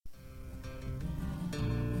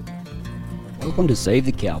Welcome to Save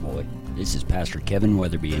the Cowboy. This is Pastor Kevin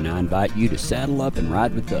Weatherby, and I invite you to saddle up and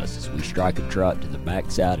ride with us as we strike a trot to the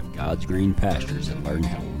backside of God's green pastures and learn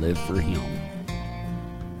how to live for Him.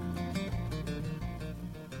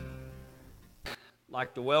 I'd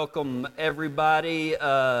like to welcome everybody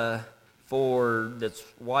for that's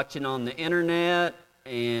watching on the internet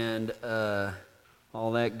and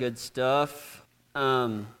all that good stuff.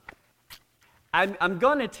 I'm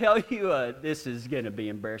going to tell you, this is going to be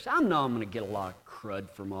embarrassing. I know I'm going to get a lot of crud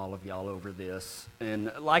from all of y'all over this. And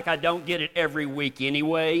like I don't get it every week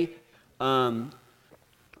anyway. But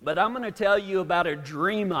I'm going to tell you about a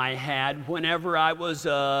dream I had whenever I was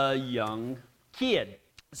a young kid.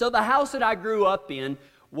 So the house that I grew up in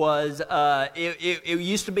was, it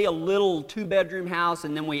used to be a little two-bedroom house,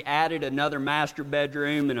 and then we added another master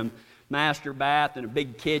bedroom and a master bath and a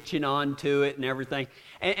big kitchen onto it and everything.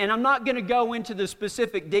 And I'm not going to go into the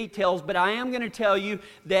specific details, but I am going to tell you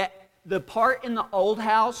that the part in the old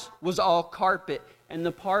house was all carpet, and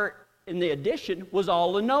the part in the addition was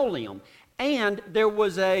all linoleum. And there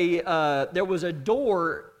was a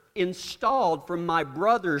door installed from my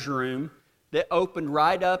brother's room that opened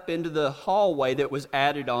right up into the hallway that was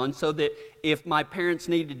added on, so that if my parents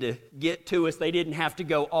needed to get to us, they didn't have to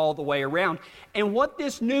go all the way around. And what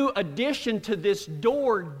this new addition to this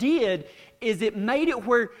door did is it made it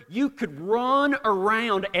where you could run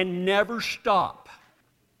around and never stop.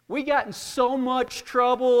 We got in so much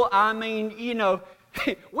trouble. I mean,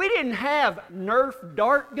 we didn't have Nerf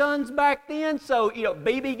dart guns back then, so,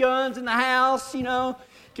 BB guns in the house,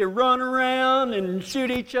 can run around and shoot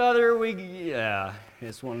each other.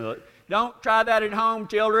 It's one of the. Don't try that at home,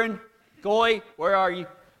 children. Goy, where are you?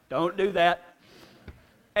 Don't do that.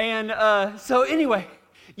 And so anyway,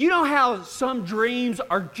 you know how some dreams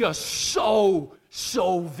are just so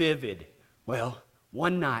vivid? Well,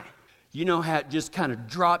 one night, you know how it just kind of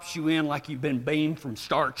drops you in like you've been beamed from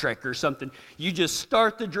Star Trek or something. You just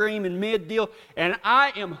start the dream in mid-deal, and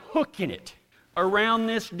I am hooking it around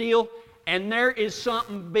this deal, and there is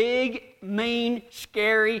something big, mean,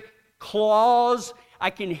 scary, claws. I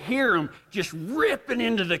can hear them just ripping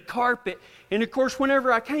into the carpet. And of course,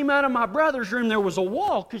 whenever I came out of my brother's room, there was a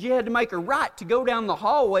wall because you had to make a right to go down the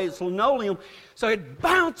hallway. It's linoleum. So I'd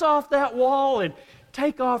bounce off that wall and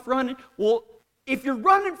take off running. Well, if you're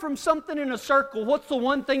running from something in a circle, what's the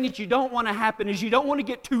one thing that you don't want to happen is you don't want to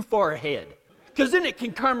get too far ahead, because then it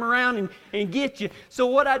can come around and get you. So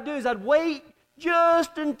what I'd do is I'd wait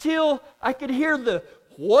just until I could hear the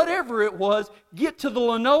whatever it was get to the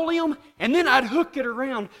linoleum, and then I'd hook it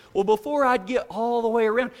around. Well, before I'd get all the way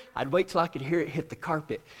around, I'd wait till I could hear it hit the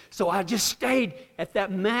carpet. So I just stayed at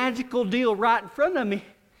that magical deal right in front of me.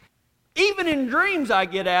 Even in dreams I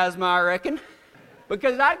get asthma, I reckon,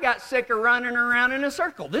 because I got sick of running around in a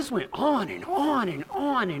circle. This went on and on and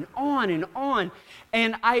on and on and on.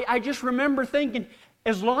 And I just remember thinking,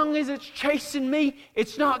 as long as it's chasing me,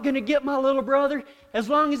 it's not going to get my little brother. As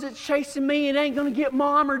long as it's chasing me, it ain't going to get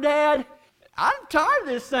mom or dad. I'm tired of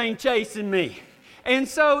this thing chasing me. And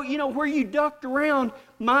so, where you ducked around,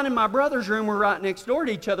 mine and my brother's room were right next door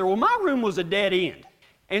to each other. Well, my room was a dead end.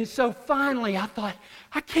 And so finally I thought,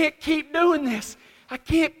 I can't keep doing this. I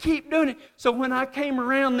can't keep doing it. So when I came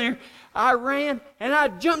around there, I ran and I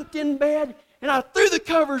jumped in bed and I threw the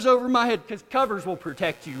covers over my head, because covers will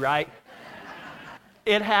protect you, right?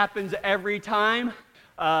 It happens every time.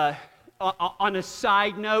 On a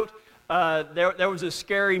side note, there was a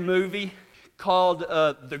scary movie called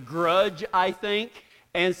The Grudge, I think,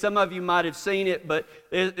 and some of you might have seen it, but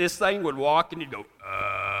this thing would walk and it'd go,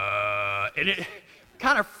 and it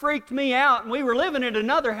kind of freaked me out. And we were living in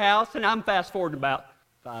another house, and I'm fast forwarding about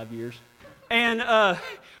 5 years, and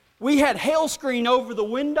we had hail screen over the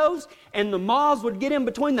windows, and the moths would get in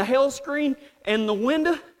between the hail screen and the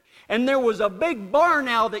window. And there was a big barn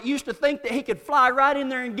owl that used to think that he could fly right in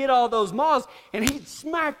there and get all those moths, and he'd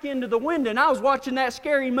smack into the window. And I was watching that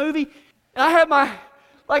scary movie, and I had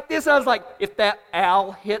like this. I was like, if that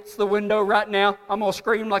owl hits the window right now, I'm going to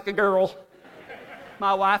scream like a girl.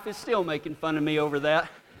 My wife is still making fun of me over that.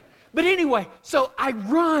 But anyway, so I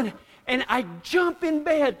run, and I jump in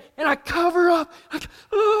bed, and I cover up,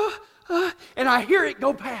 and I hear it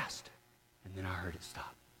go past. And then I heard it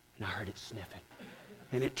stop, and I heard it sniffing.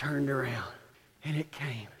 And it turned around, and it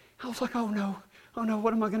came. I was like, oh no,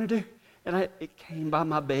 what am I going to do? And it came by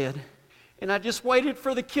my bed, and I just waited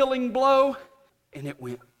for the killing blow, and it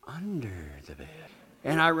went under the bed.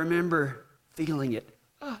 And I remember feeling it,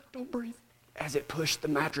 don't breathe, as it pushed the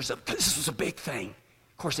mattress up, because this was a big thing.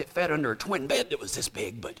 Of course, it fed under a twin bed that was this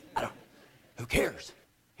big, but who cares?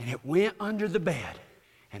 And it went under the bed,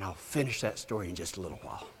 and I'll finish that story in just a little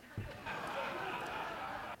while.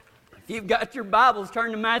 you've got your Bibles,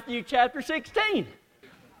 turn to Matthew chapter 16.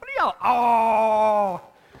 What are y'all?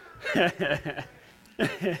 Oh!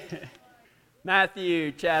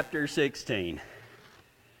 Matthew chapter 16.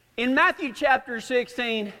 In Matthew chapter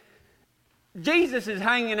 16, Jesus is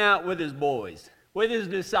hanging out with his boys, with his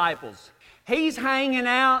disciples. He's hanging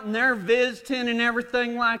out and they're visiting and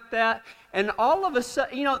everything like that. And all of a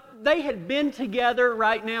sudden, they had been together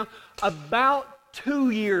right now about 2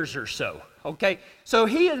 years or so. Okay? So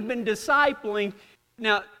he has been discipling.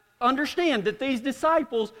 Now, understand that these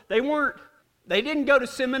disciples, they didn't go to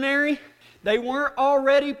seminary. They weren't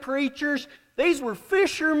already preachers. These were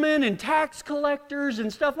fishermen and tax collectors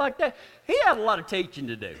and stuff like that. He had a lot of teaching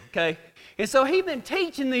to do, okay? And so he'd been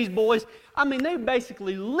teaching these boys. They were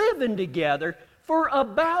basically living together for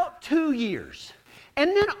about 2 years. And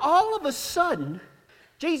then all of a sudden,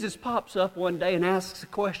 Jesus pops up one day and asks a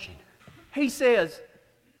question. He says,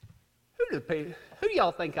 who do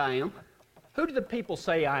y'all think I am? Who do the people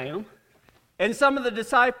say I am? And some of the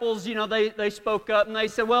disciples, they spoke up and they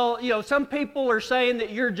said, well, some people are saying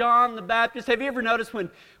that you're John the Baptist. Have you ever noticed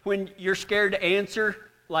when you're scared to answer,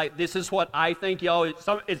 like, this is what I think,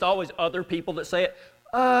 it's always other people that say it?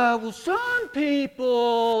 Well, some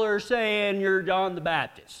people are saying you're John the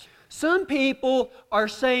Baptist. Some people are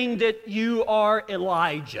saying that you are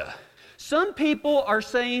Elijah. Some people are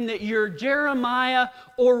saying that you're Jeremiah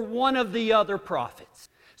or one of the other prophets.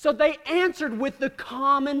 So they answered with the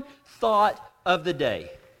common thought of the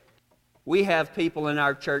day. We have people in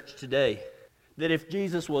our church today that if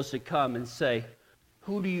Jesus was to come and say,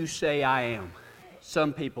 who do you say I am?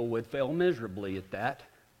 Some people would fail miserably at that.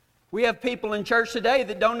 We have people in church today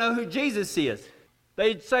that don't know who Jesus is.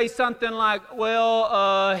 They'd say something like,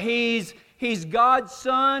 well, he's God's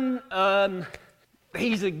son.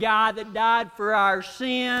 He's a guy that died for our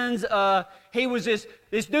sins. He was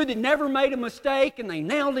this dude that never made a mistake, and they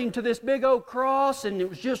nailed him to this big old cross, and it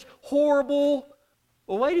was just horrible.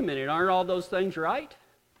 Well, wait a minute, aren't all those things right?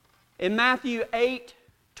 In Matthew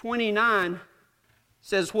 8:29,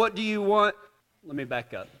 says, what do you want? Let me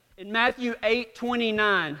back up. In Matthew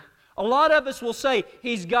 8:29, a lot of us will say,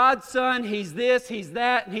 he's God's son, he's this, he's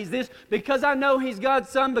that, and he's this. Because I know he's God's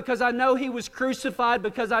son, because I know he was crucified,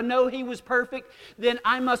 because I know he was perfect, then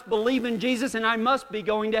I must believe in Jesus and I must be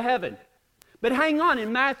going to heaven. But hang on,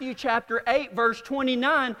 in Matthew chapter 8, verse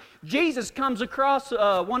 29, Jesus comes across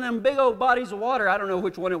one of them big old bodies of water. I don't know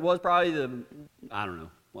which one it was, probably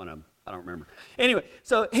one of them. I don't remember. Anyway,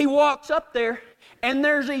 so he walks up there, and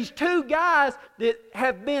there's these two guys that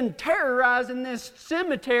have been terrorizing this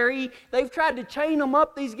cemetery. They've tried to chain them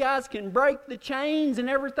up. These guys can break the chains and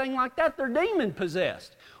everything like that. They're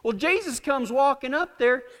demon-possessed. Well, Jesus comes walking up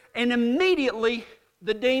there, and immediately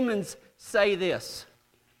the demons say this.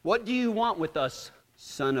 What do you want with us,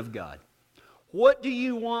 Son of God? What do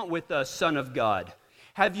you want with us, Son of God?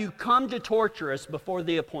 Have you come to torture us before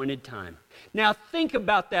the appointed time? Now think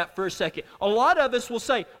about that for a second. A lot of us will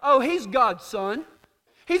say, oh, he's God's son.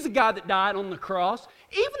 He's the guy that died on the cross.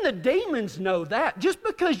 Even the demons know that. Just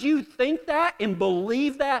because you think that and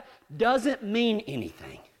believe that doesn't mean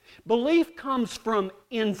anything. Belief comes from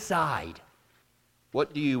inside.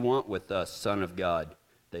 What do you want with us, Son of God?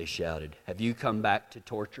 They shouted. Have you come back to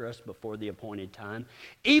torture us before the appointed time?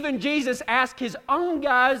 Even Jesus asked his own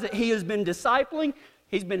guys that he has been discipling,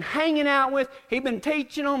 he's been hanging out with, he's been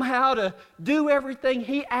teaching them how to do everything.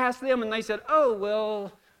 He asked them and they said, oh,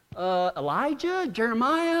 well, Elijah,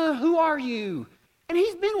 Jeremiah, who are you? And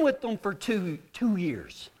he's been with them for two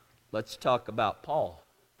years. Let's talk about Paul.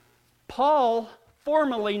 Paul,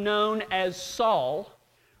 formerly known as Saul,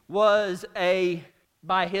 was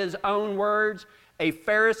by his own words, a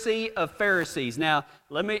Pharisee of Pharisees. Now,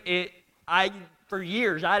 for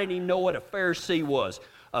years, I didn't even know what a Pharisee was.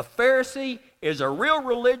 A Pharisee is a real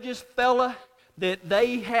religious fella that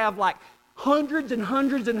they have like hundreds and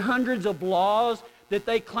hundreds and hundreds of laws that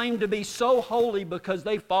they claim to be so holy because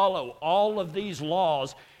they follow all of these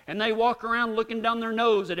laws. And they walk around looking down their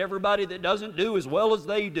nose at everybody that doesn't do as well as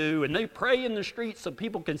they do. And they pray in the streets so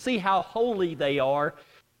people can see how holy they are.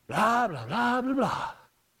 Blah, blah, blah, blah, blah.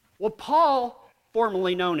 Well, Paul,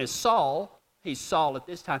 formerly known as Saul, he's Saul at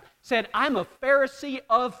this time, said, I'm a Pharisee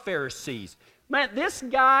of Pharisees. Man, this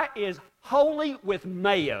guy is holy with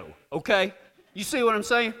mayo, okay? You see what I'm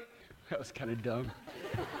saying? That was kind of dumb.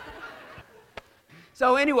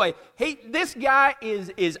 So anyway, this guy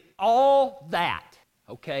is all that,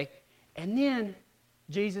 okay? And then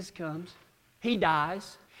Jesus comes, he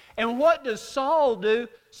dies, and what does Saul do?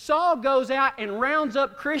 Saul goes out and rounds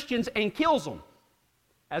up Christians and kills them.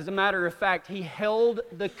 As a matter of fact, he held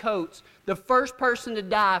the coats. The first person to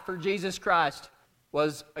die for Jesus Christ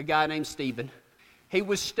was a guy named Stephen. He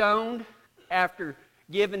was stoned after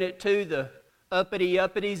giving it to the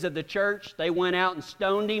uppity-uppities of the church. They went out and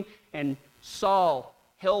stoned him, and Saul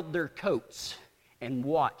held their coats and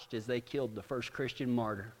watched as they killed the first Christian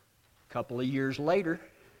martyr. A couple of years later,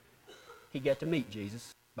 he got to meet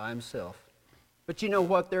Jesus by himself. But you know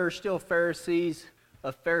what? There are still Pharisees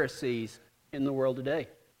of Pharisees in the world today.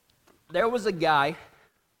 There was a guy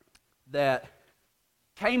that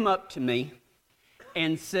came up to me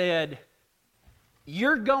and said,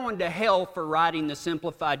 "You're going to hell for writing the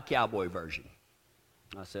Simplified Cowboy version."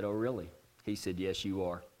 I said, "Oh, really?" He said, "Yes, you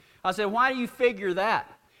are." I said, "Why do you figure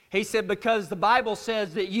that?" He said, "Because the Bible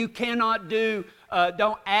says that you cannot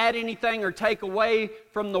don't add anything or take away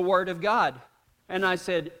from the Word of God." And I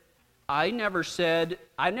said, I never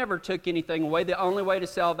took anything away. The only way to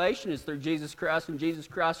salvation is through Jesus Christ and Jesus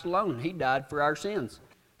Christ alone. He died for our sins.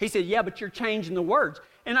 He said, "Yeah, but you're changing the words."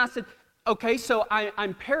 And I said, okay, so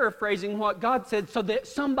I'm paraphrasing what God said so that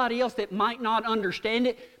somebody else that might not understand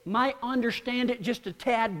it might understand it just a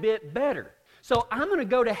tad bit better. So I'm going to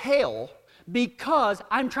go to hell because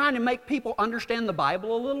I'm trying to make people understand the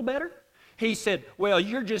Bible a little better? He said, "Well,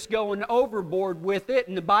 you're just going overboard with it,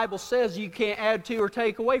 and the Bible says you can't add to or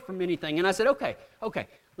take away from anything." And I said, okay,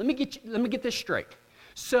 let me get this straight.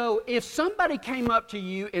 So if somebody came up to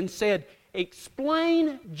you and said,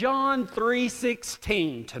 "Explain John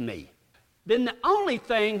 3:16 to me," then the only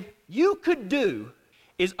thing you could do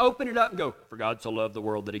is open it up and go, "For God so loved the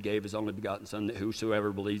world that he gave his only begotten Son, that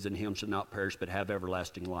whosoever believes in him shall not perish but have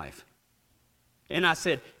everlasting life." And I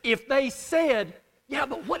said, if they said, "Yeah,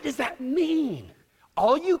 but what does that mean?"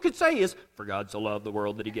 All you could say is, "For God so loved the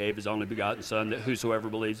world that he gave his only begotten Son, that whosoever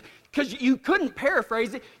believes." Because you couldn't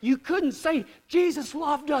paraphrase it. You couldn't say, Jesus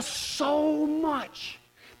loved us so much,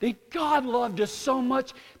 that God loved us so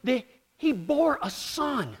much that he bore a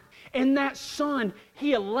son. And that son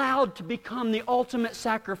he allowed to become the ultimate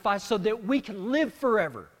sacrifice so that we can live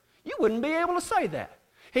forever. You wouldn't be able to say that.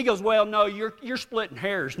 He goes, "Well, no, you're splitting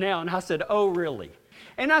hairs now." And I said, "Oh, really?"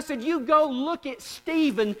 And I said, you go look at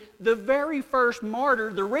Stephen, the very first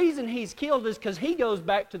martyr. The reason he's killed is because he goes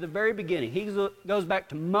back to the very beginning. He goes back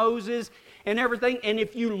to Moses and everything. And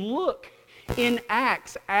if you look in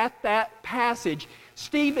Acts at that passage,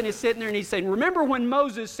 Stephen is sitting there and he's saying, remember when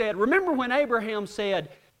Moses said, remember when Abraham said,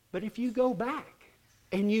 but if you go back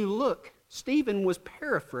and you look, Stephen was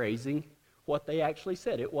paraphrasing what they actually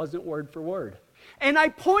said. It wasn't word for word. And I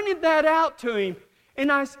pointed that out to him. And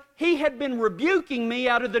he had been rebuking me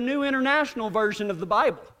out of the New International Version of the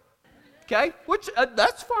Bible. Okay? Which,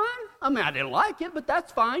 that's fine. I mean, I didn't like it, but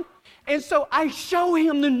that's fine. And so I show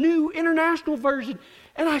him the New International Version,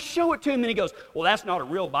 and I show it to him, and he goes, "Well, that's not a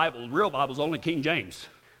real Bible. The real Bible's only King James."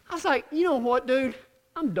 I was like, you know what, dude?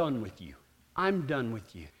 I'm done with you. I'm done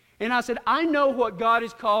with you. And I said, I know what God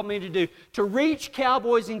has called me to do, to reach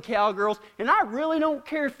cowboys and cowgirls, and I really don't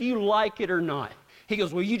care if you like it or not. He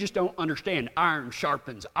goes, "Well, you just don't understand. Iron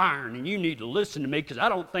sharpens iron, and you need to listen to me because I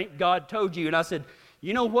don't think God told you." And I said,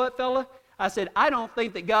 you know what, fella? I said, I don't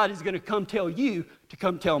think that God is going to come tell you to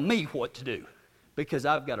come tell me what to do because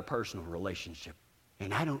I've got a personal relationship,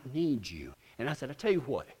 and I don't need you. And I said, I tell you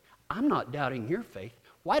what, I'm not doubting your faith.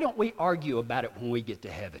 Why don't we argue about it when we get to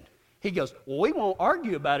heaven? He goes, "Well, we won't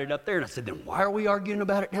argue about it up there." And I said, "Then why are we arguing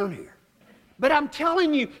about it down here?" But I'm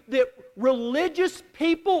telling you that religious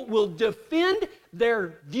people will defend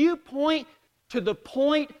their viewpoint to the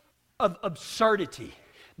point of absurdity.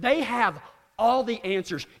 They have all the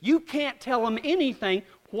answers. You can't tell them anything.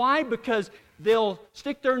 Why? Because they'll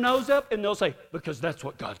stick their nose up and they'll say, "Because that's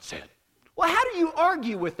what God said." Well, how do you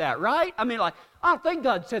argue with that, right? I mean, like, I don't think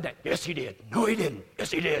God said that. Yes, he did. No, he didn't.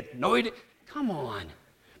 Yes, he did. No, he didn't. Come on.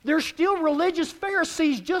 There's still religious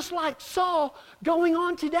Pharisees just like Saul going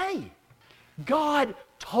on today. God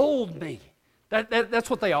told me. That's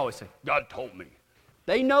what they always say. God told me.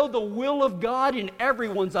 They know the will of God in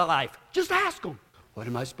everyone's life. Just ask them, what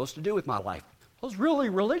am I supposed to do with my life? Those really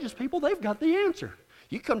religious people, they've got the answer.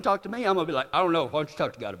 You come talk to me, I'm going to be like, I don't know. Why don't you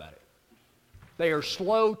talk to God about it? They are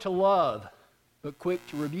slow to love, but quick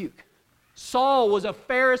to rebuke. Saul was a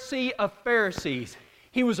Pharisee of Pharisees.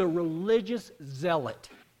 He was a religious zealot.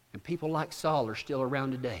 And people like Saul are still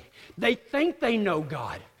around today. They think they know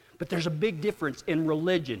God, but there's a big difference in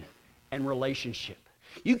religion and relationship.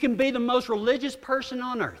 You can be the most religious person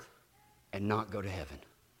on earth and not go to heaven.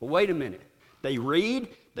 Well, wait a minute. They read,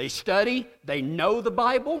 they study, they know the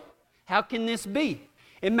Bible. How can this be?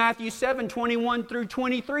 In Matthew 7:21 through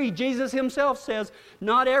 23, Jesus himself says,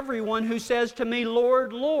 "Not everyone who says to me,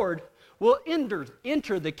 'Lord, Lord,' will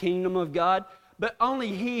enter the kingdom of God, but only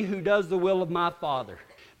he who does the will of my Father.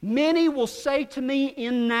 Many will say to me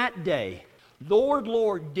in that day, Lord,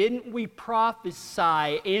 Lord, didn't we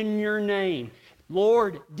prophesy in your name?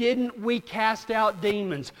 Lord, didn't we cast out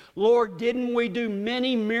demons? Lord, didn't we do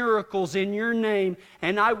many miracles in your name?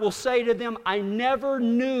 And I will say to them, I never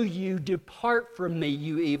knew you. Depart from me,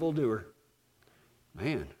 you evildoer.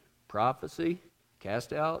 Man, prophecy,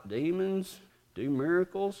 cast out demons, do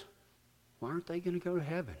miracles. Why aren't they going to go to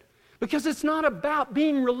heaven? Because it's not about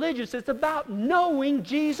being religious. It's about knowing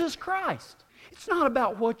Jesus Christ. It's not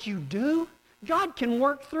about what you do. God can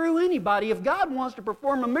work through anybody. If God wants to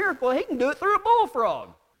perform a miracle, He can do it through a bullfrog.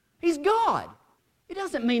 He's God. It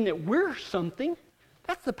doesn't mean that we're something.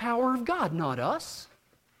 That's the power of God, not us.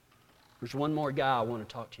 There's one more guy I want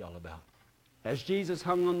to talk to y'all about. As Jesus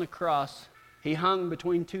hung on the cross, He hung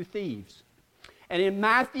between two thieves. And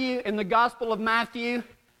in the Gospel of Matthew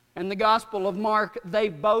and the Gospel of Mark, they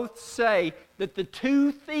both say that the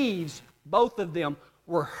two thieves, both of them,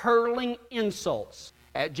 were hurling insults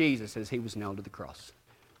at Jesus as He was nailed to the cross.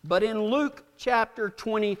 But in Luke chapter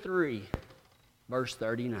 23, verse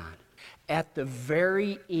 39, at the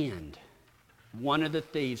very end, one of the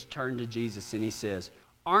thieves turned to Jesus and he says,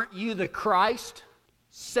 "Aren't you the Christ?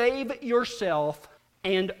 Save yourself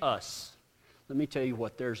and us." Let me tell you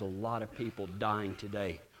what, there's a lot of people dying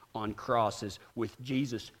today on crosses with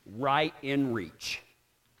Jesus right in reach.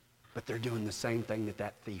 But they're doing the same thing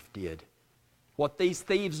that thief did. What these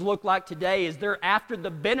thieves look like today is they're after the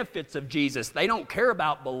benefits of Jesus. They don't care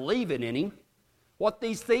about believing in Him. What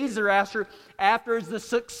these thieves are after is the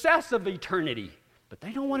success of eternity. But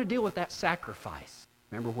they don't want to deal with that sacrifice.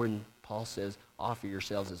 Remember when Paul says, offer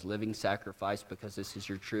yourselves as living sacrifice because this is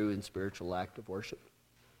your true and spiritual act of worship?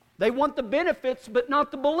 They want the benefits but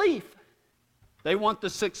not the belief. They want the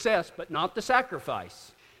success but not the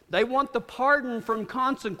sacrifice. They want the pardon from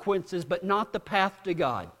consequences but not the path to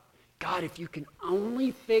God. God, if you can only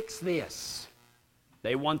fix this.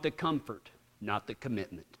 They want the comfort, not the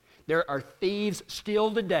commitment. There are thieves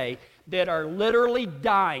still today that are literally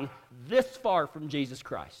dying this far from Jesus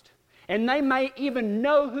Christ. And they may even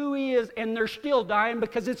know who He is, and they're still dying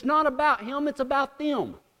because it's not about Him, it's about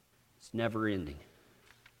them. It's never ending.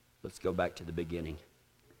 Let's go back to the beginning.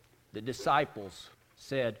 The disciples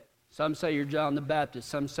said, some say you're John the Baptist,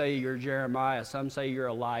 some say you're Jeremiah, some say you're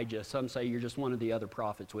Elijah, some say you're just one of the other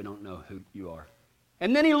prophets. We don't know who you are.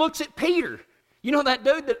 And then He looks at Peter. You know that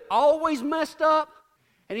dude that always messed up?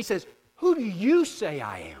 And He says, who do you say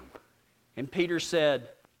I am? And Peter said,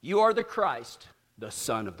 you are the Christ, the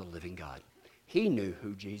Son of the living God. He knew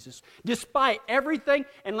who Jesus, despite everything.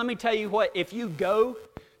 And let me tell you what, if you go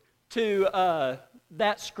to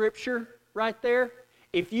that scripture right there,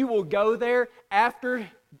 if you will go there after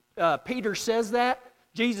Peter says that,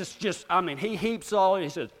 Jesus he heaps all, he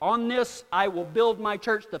says, on this I will build my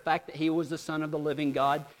church, the fact that He was the Son of the living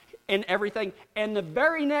God and everything. And the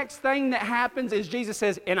very next thing that happens is Jesus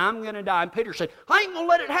says, and I'm going to die. And Peter said, I ain't going to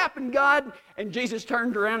let it happen, God. And Jesus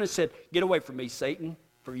turned around and said, get away from me, Satan,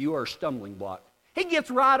 for you are a stumbling block. He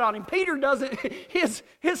gets right on him. Peter doesn't, his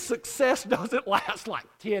success doesn't last like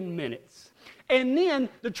 10 minutes. And then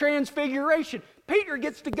the transfiguration. Peter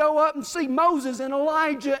gets to go up and see Moses and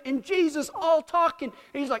Elijah and Jesus all talking.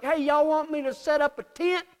 He's like, hey, y'all want me to set up a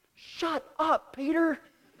tent? Shut up, Peter.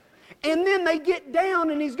 And then they get down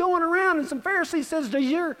and he's going around and some Pharisee says,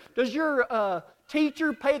 does your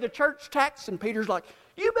teacher pay the church tax? And Peter's like,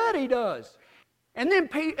 you bet he does. And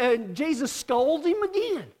then Jesus scolds him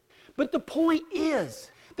again. But the point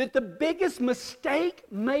is that the biggest mistake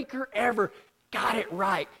maker ever got it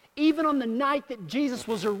right. Even on the night that Jesus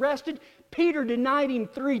was arrested, Peter denied Him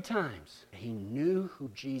 3 times. He knew who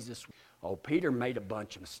Jesus was. Oh, Peter made a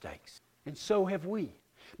bunch of mistakes. And so have we.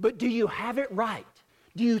 But do you have it right?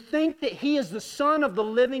 Do you think that He is the Son of the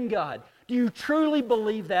living God? Do you truly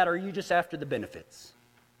believe that, or are you just after the benefits?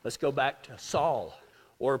 Let's go back to Saul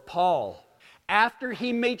or Paul. After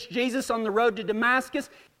he meets Jesus on the road to Damascus,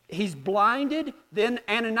 he's blinded. Then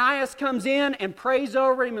Ananias comes in and prays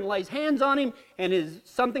over him and lays hands on him, and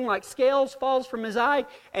something like scales falls from his eye.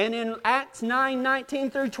 And in Acts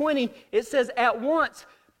 9:19 through 20, it says, at once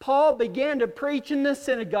Paul began to preach in the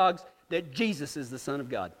synagogues that Jesus is the Son of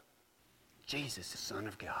God. Jesus is the Son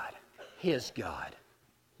of God, His God.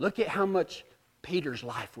 Look at how much Peter's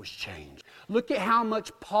life was changed. Look at how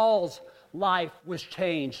much Paul's life was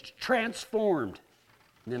changed, transformed.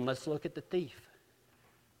 And then let's look at the thief.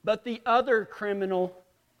 But the other criminal,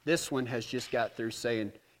 this one has just got through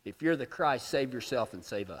saying, if you're the Christ, save yourself and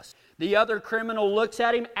save us. The other criminal looks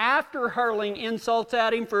at him after hurling insults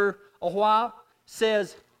at him for a while,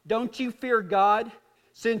 says, don't you fear God,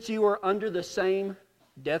 since you are under the same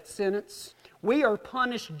death sentence? We are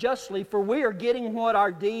punished justly, for we are getting what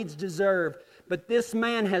our deeds deserve. but this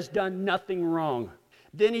man has done nothing wrong.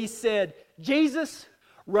 Then he said, Jesus,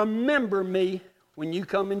 remember me when you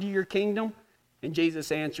come into your kingdom. And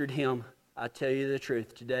Jesus answered him, I tell you the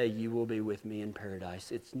truth, today you will be with me in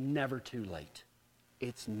paradise. It's never too late.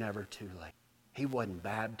 It's never too late. He wasn't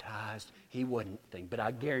baptized. He wasn't anything. But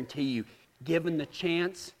I guarantee you, given the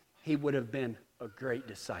chance, he would have been a great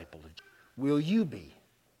disciple. Will you be?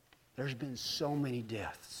 There's been so many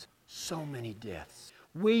deaths. So many deaths.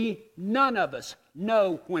 None of us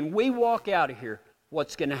know when we walk out of here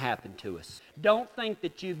what's going to happen to us. Don't think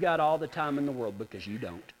that you've got all the time in the world, because you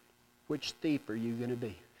don't. Which thief are you going to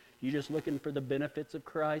be? You just looking for the benefits of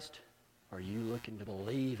Christ? Or are you looking to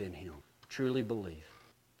believe in Him? Truly believe.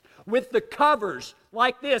 With the covers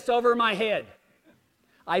like this over my head,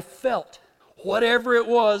 I felt whatever it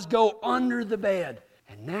was go under the bed.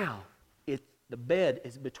 And now the bed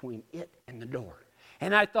is between it and the door.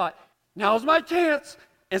 And I thought, now's my chance.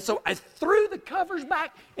 And so I threw the covers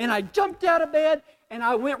back and I jumped out of bed and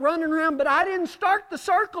I went running around, but I didn't start the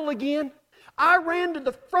circle again. I ran to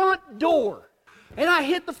the front door and I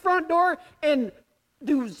hit the front door. And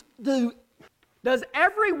does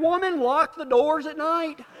every woman lock the doors at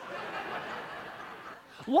night?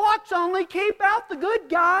 Locks only keep out the good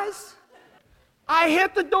guys. I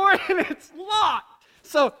hit the door and it's locked.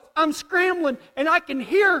 So I'm scrambling and I can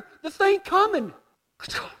hear the thing coming.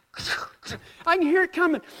 I can hear it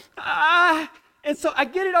coming. And so I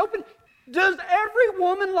get it open. Does every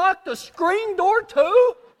woman lock the screen door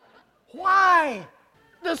too? Why?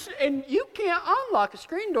 And you can't unlock a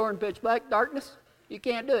screen door in pitch black darkness. You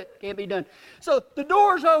can't do it. Can't be done. So the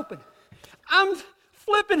door's open. I'm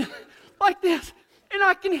flipping like this and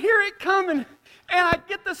I can hear it coming. And I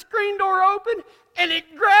get the screen door open and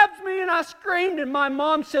it grabs me and I screamed and my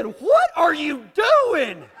mom said, "What are you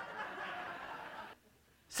doing?"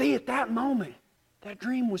 See, at that moment, that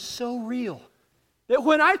dream was so real that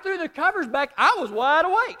when I threw the covers back, I was wide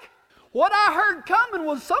awake. What I heard coming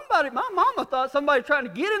was my mama thought somebody trying to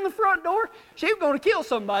get in the front door. She was going to kill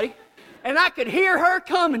somebody. And I could hear her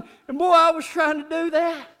coming. And boy, I was trying to do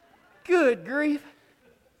that. Good grief.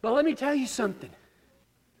 But let me tell you something.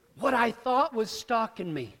 What I thought was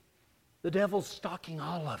stalking me, the devil's stalking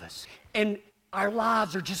all of us. And our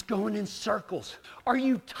lives are just going in circles. Are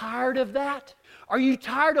you tired of that? Are you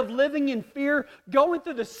tired of living in fear, going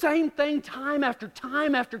through the same thing time after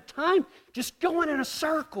time after time, just going in a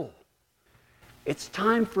circle? It's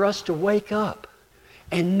time for us to wake up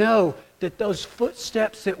and know that those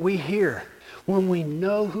footsteps that we hear when we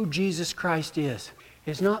know who Jesus Christ is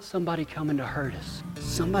not somebody coming to hurt us.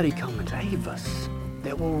 Somebody coming to save us,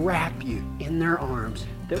 that will wrap you in their arms,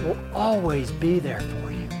 that will always be there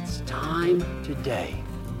for you. It's time today.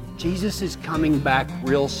 Jesus is coming back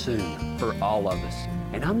real soon for all of us.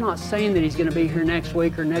 And I'm not saying that He's going to be here next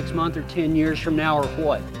week or next month or 10 years from now or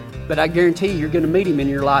what. But I guarantee you're going to meet Him in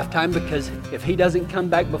your lifetime, because if He doesn't come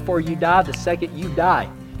back before you die, the second you die,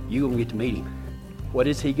 you're going to get to meet Him. What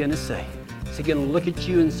is He going to say? Is He going to look at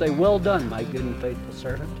you and say, "Well done, my good and faithful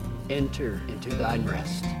servant. Enter into thine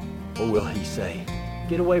rest"? Or will He say,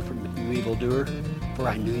 "Get away from me, you evildoer, for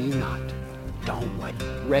I knew you not"? Don't wait.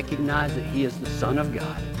 Recognize that He is the Son of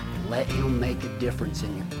God. Let Him make a difference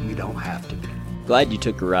in you. You don't have to be. Glad you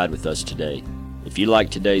took a ride with us today. If you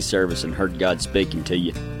liked today's service and heard God speaking to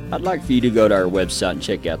you, I'd like for you to go to our website and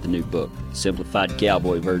check out the new book, Simplified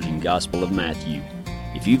Cowboy Version Gospel of Matthew.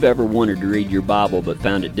 If you've ever wanted to read your Bible but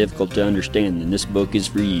found it difficult to understand, then this book is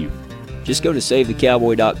for you. Just go to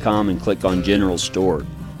SaveTheCowboy.com and click on General Store.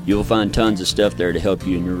 You'll find tons of stuff there to help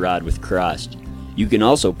you in your ride with Christ. You can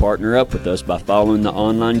also partner up with us by following the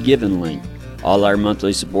online giving link. All our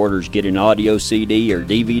monthly supporters get an audio CD or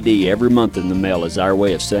DVD every month in the mail as our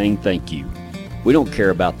way of saying thank you. We don't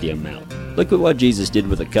care about the amount. Look at what Jesus did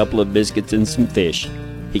with a couple of biscuits and some fish.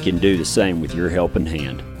 He can do the same with your helping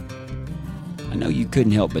hand. I know you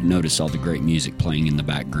couldn't help but notice all the great music playing in the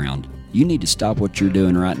background. You need to stop what you're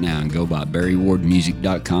doing right now and go by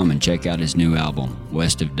BarryWardMusic.com and check out his new album,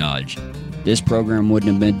 West of Dodge. This program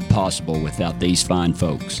wouldn't have been possible without these fine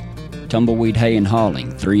folks. Tumbleweed Hay and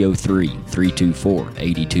Hauling,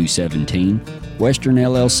 303-324-8217,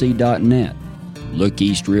 WesternLLC.net. Look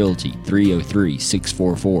East Realty,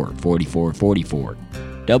 303-644-4444.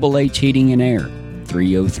 Double H Heating and Air,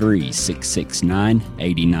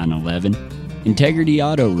 303-669-8911. Integrity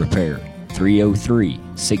Auto Repair,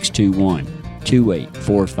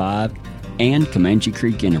 303-621-2845. And Comanche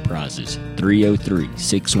Creek Enterprises,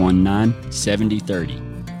 303-619-7030.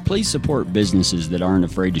 Please support businesses that aren't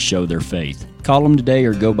afraid to show their faith. Call them today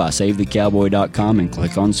or go by SaveTheCowboy.com and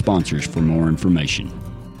click on Sponsors for more information.